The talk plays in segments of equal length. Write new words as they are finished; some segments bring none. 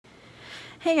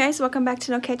Hey guys, welcome back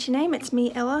to nocatchyname. It's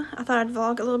me, Ella. I thought I'd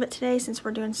vlog a little bit today since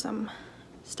we're doing some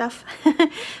stuff.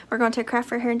 We're going to a craft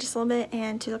fair here in just a little bit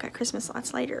and to look at Christmas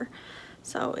lights later.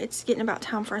 So it's getting about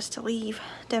time for us to leave.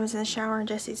 Devin's in the shower and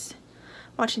Jesse's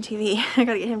watching TV. I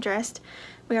gotta get him dressed.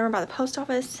 We gotta run by the post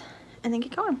office and then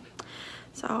get going.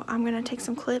 So I'm gonna take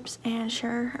some clips and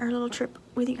share our little trip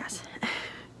with you guys.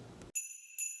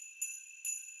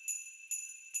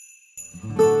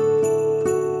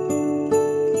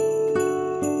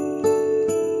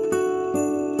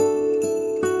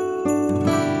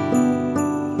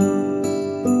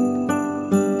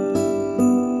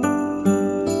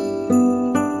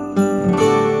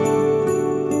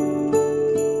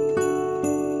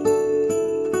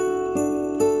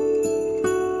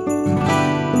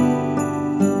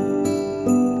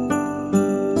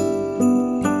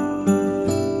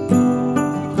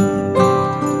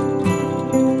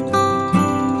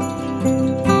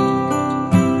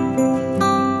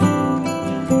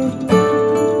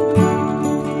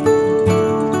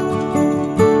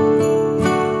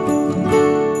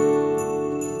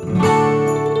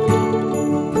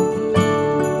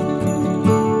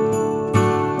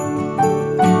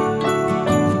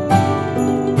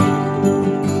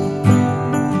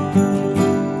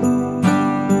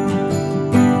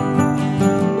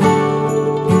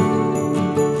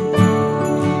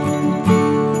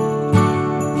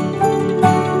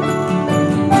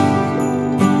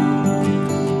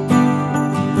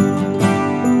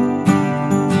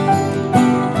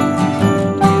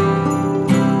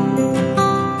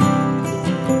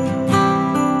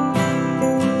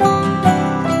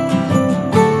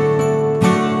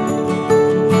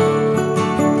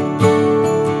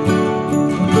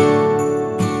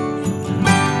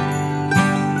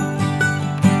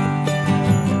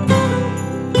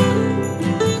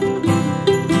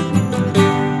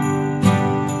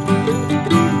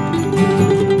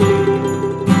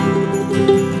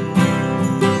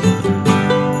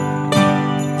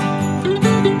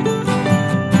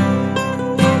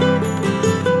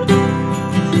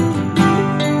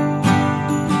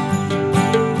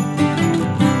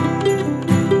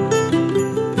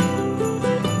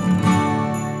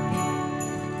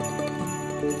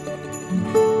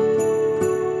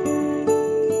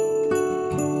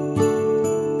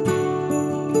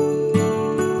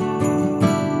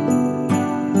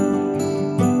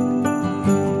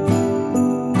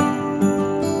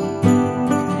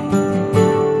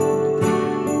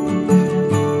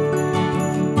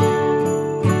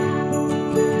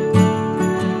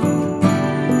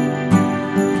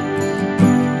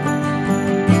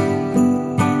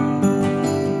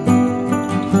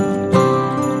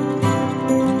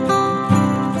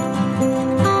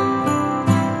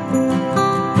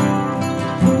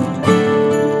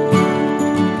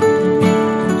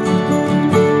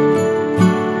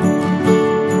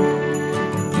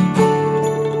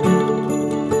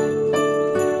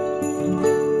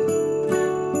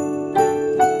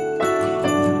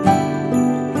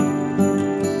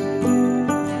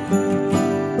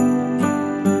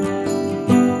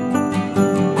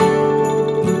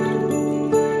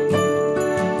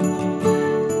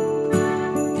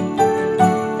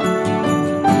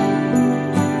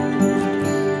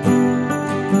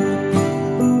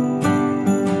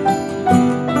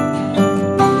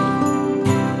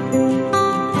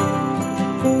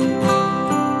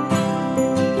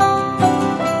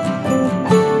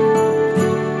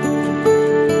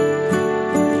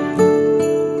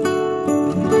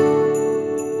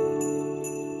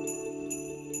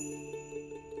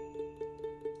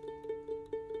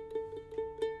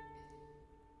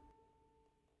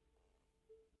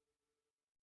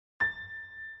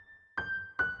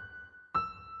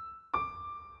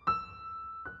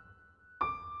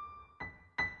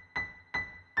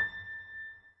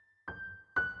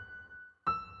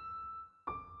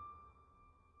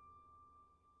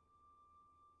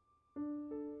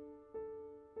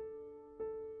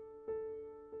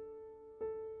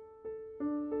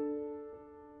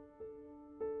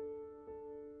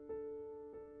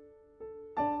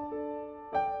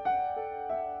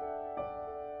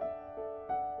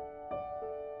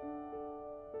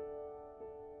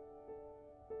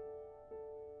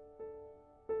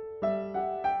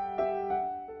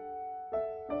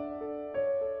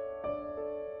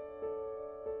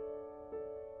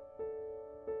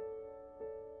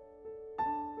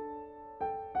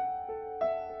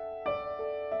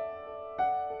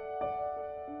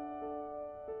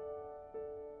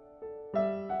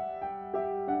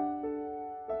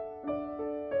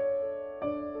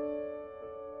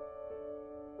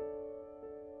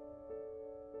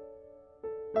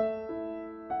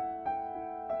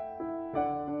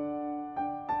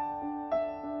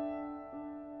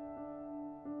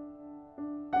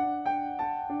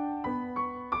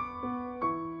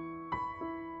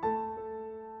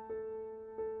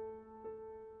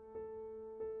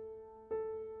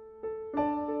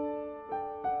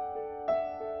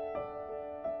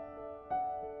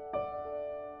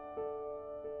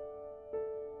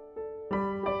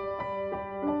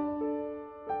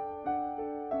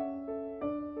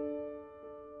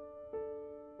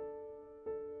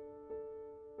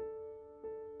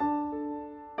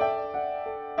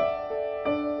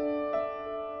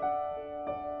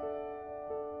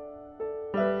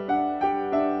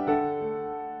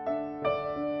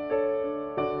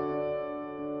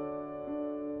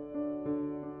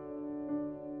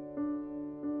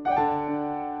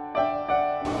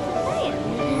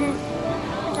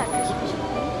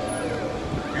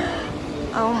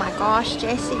 gosh,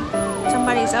 Jesse.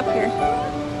 Somebody's up here.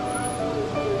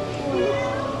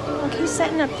 Look, he's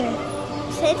sitting up there.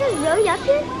 Santa's really up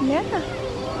here? Yeah.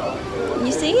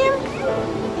 You see him?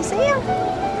 You see him?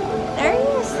 There he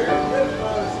is.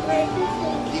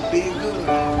 Keep being good.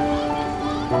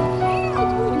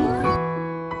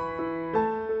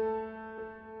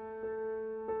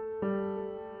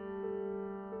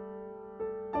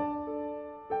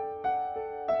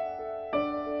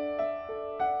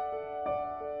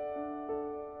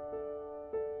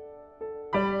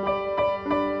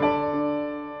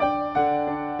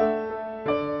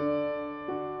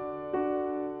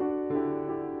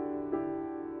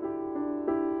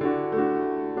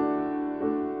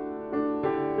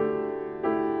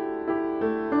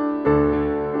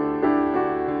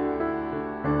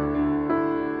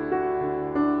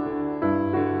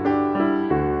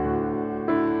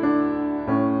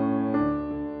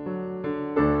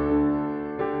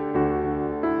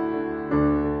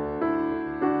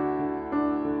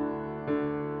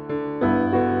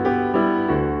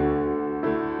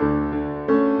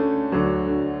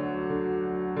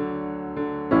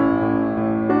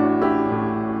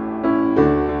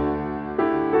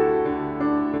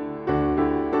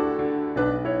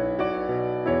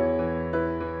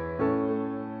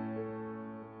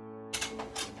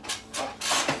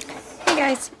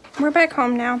 Guys, we're back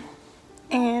home now,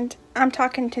 and I'm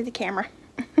talking to the camera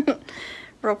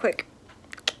real quick.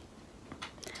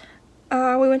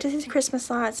 We went to these Christmas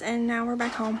lights, and now we're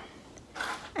back home,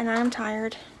 and I'm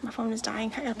tired. My phone is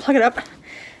dying. I gotta plug it up.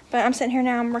 But I'm sitting here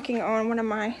now. I'm working on one of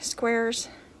my squares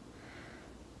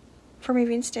for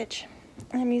Movie and Stitch.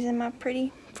 I'm using my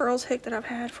pretty furls hook that I've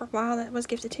had for a while that was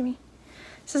gifted to me.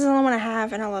 This is the only one I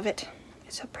have, and I love it.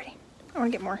 It's so pretty. I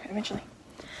want to get more eventually.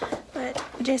 But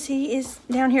Jesse is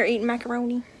down here eating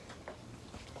macaroni.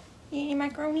 You eating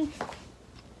macaroni?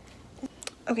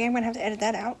 Okay, I'm gonna have to edit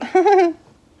that out.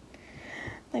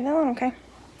 Leave that alone, okay?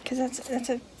 Because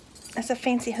that's a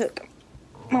fancy hook.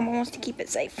 Mama wants to keep it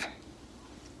safe.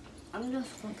 I'm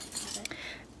just going to have it.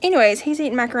 Anyways, he's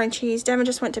eating macaroni and cheese. Devin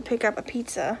just went to pick up a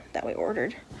pizza that we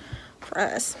ordered for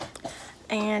us,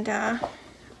 and the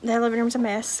living room's a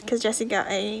mess because Jesse got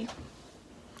a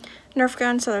Nerf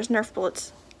gun, so there's Nerf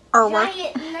bullets.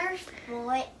 Giant Nerf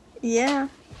bullet. Yeah.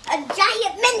 A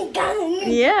giant minigun.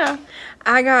 Yeah.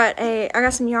 I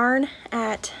got some yarn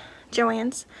at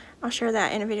Joann's. I'll share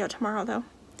that in a video tomorrow though.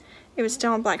 It was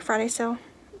still on Black Friday sale.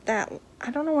 That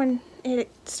I don't know when it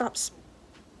stops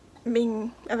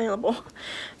being available.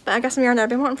 But I got some yarn that I've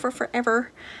been wanting for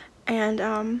forever, and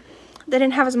they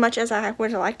didn't have as much as I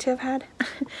would have liked to have had.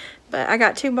 But I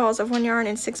got 2 balls of one yarn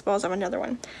and 6 balls of another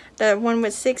one. The one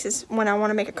with 6 is one I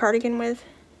want to make a cardigan with.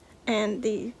 And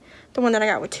the one that I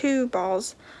got with 2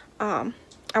 balls, I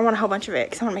want a whole bunch of it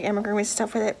because I want to make amigurumis and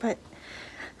stuff with it. But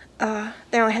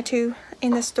they only had 2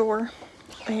 in the store,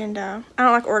 and I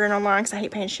don't like ordering online because I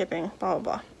hate paying shipping, blah blah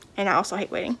blah, and I also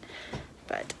hate waiting.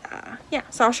 But yeah,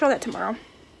 so I'll show that tomorrow.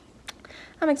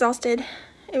 I'm exhausted.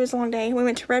 It was a long day. We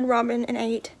went to Red Robin and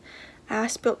ate. I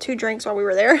spilled 2 drinks while we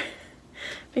were there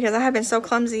because I have been so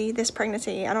clumsy this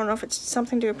pregnancy. I don't know if it's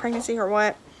something to do with pregnancy or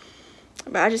what.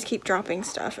 But I just keep dropping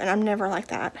stuff, and I'm never like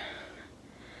that.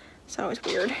 So it's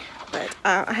weird. But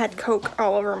I had Coke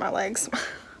all over my legs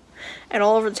and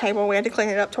all over the table. We had to clean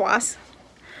it up twice.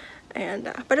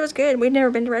 And but it was good. We'd never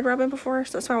been to Red Robin before,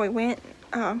 so that's why we went,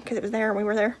 because it was there and we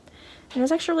were there. And it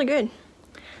was actually really good.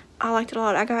 I liked it a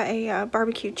lot. I got a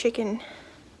barbecue chicken.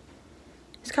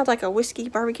 It's called like a whiskey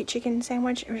barbecue chicken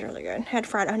sandwich. It was really good. It had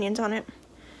fried onions on it.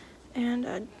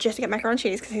 And Jesse got macaroni and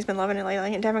cheese because he's been loving it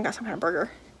lately. And Devin got some kind of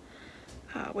burger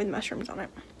with mushrooms on it.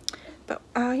 But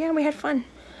yeah, we had fun.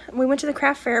 We went to the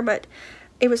craft fair, but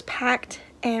it was packed.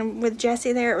 And with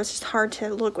Jesse there, it was just hard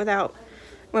to look without,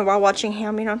 while watching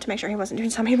him, you know, to make sure he wasn't doing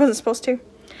something he wasn't supposed to.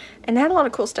 And they had a lot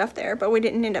of cool stuff there, but we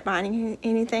didn't end up buying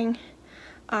anything.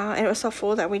 And it was so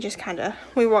full that we just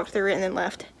we walked through it and then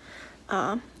left.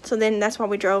 So then that's why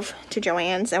we drove to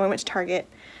Joann's, and we went to Target,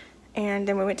 and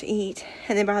then we went to eat.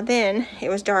 And then by then it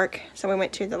was dark, so we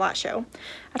went to the light show.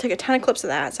 I took a ton of clips of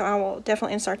that, so I will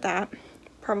definitely insert that.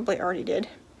 Probably already did.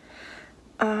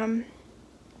 And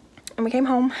we came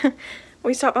home.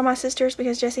 We stopped by my sister's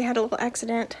because Jesse had a little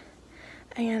accident,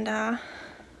 and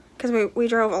because we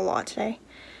drove a lot today,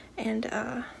 and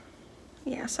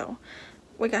yeah, so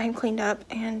we got him cleaned up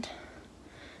and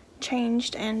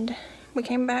changed, and we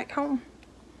came back home.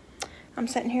 I'm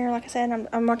sitting here, like I said,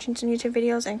 I'm watching some YouTube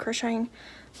videos and crocheting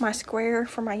my square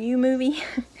for my You movie.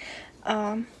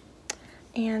 And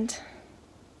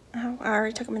I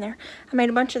already took them in there. I made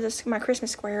a bunch of my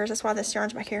Christmas squares. That's why this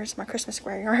yarn's back here. It's my Christmas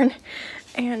square yarn.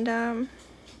 And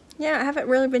yeah, I haven't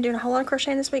really been doing a whole lot of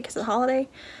crocheting this week because of the holiday,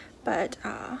 but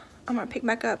I'm going to pick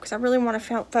back up because I really want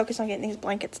to focus on getting these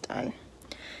blankets done.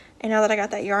 And now that I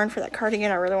got that yarn for that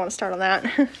cardigan, I really want to start on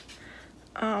that.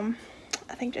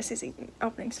 I think Jesse's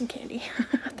opening some candy.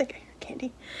 I think I hear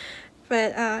candy.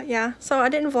 But yeah, so I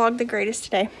didn't vlog the greatest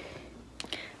today.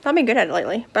 I've been good at it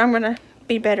lately, but I'm going to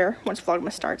be better once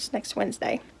Vlogmas starts next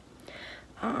Wednesday.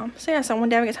 So yeah, so one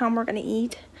day I get home, we're going to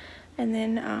eat and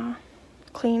then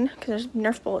clean because there's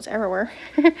Nerf bullets everywhere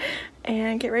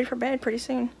and get ready for bed pretty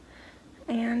soon.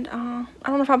 And I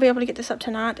don't know if I'll be able to get this up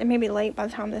tonight. It may be late by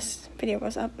the time this video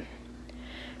goes up.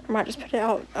 I might just put it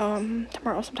out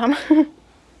tomorrow sometime.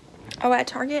 Oh, at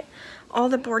Target, all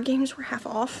the board games were half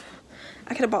off.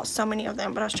 I could have bought so many of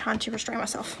them, but I was trying to restrain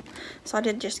myself. So I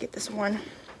did just get this one.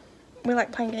 We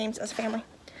like playing games as a family.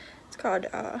 It's called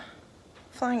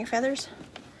Flying Your Feathers.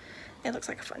 It looks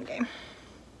like a fun game.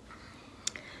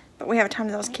 But we have a ton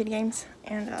of those kid games,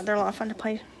 and they're a lot of fun to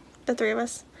play, the three of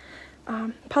us.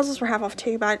 Puzzles were half off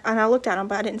too, but I looked at them,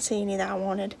 but I didn't see any that I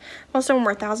wanted. Most of them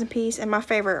were 1,000 piece, and my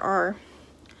favorite are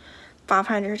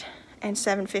 500 and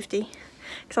 750.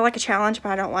 Because I like a challenge, but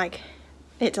I don't like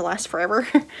it to last forever.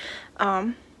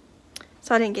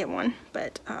 So I didn't get one,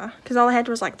 but because all I had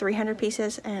was like 300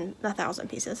 pieces and 1,000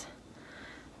 pieces.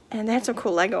 And they had some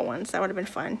cool Lego ones that would have been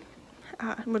fun.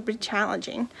 It would be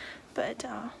challenging, but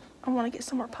I want to get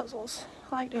some more puzzles.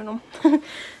 I like doing them.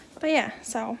 But yeah,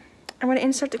 so I'm going to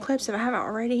insert the clips if I haven't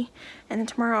already, and then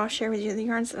tomorrow I'll share with you the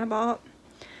yarns that I bought.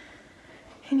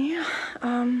 And yeah,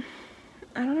 I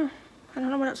don't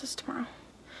know what else is tomorrow.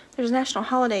 There's a national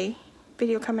holiday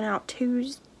video coming out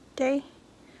Tuesday.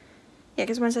 Yeah,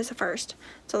 because Wednesday's the 1st.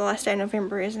 So the last day of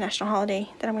November is a national holiday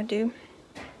that I'm going to do.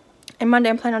 And Monday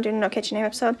I'm planning on doing a nocatchyname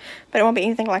episode, but it won't be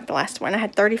anything like the last one. I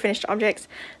had 30 finished objects.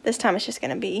 This time it's just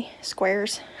going to be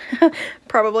squares.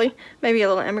 Probably. Maybe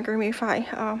a little amigurumi if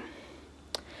I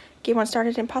get one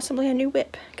started, and possibly a new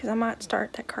whip, because I might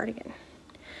start that cardigan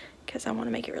because I want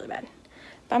to make it really bad.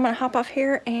 But I'm going to hop off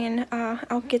here, and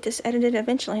I'll get this edited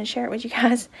eventually and share it with you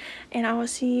guys, and I will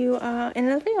see you in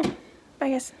another video. Bye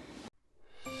guys.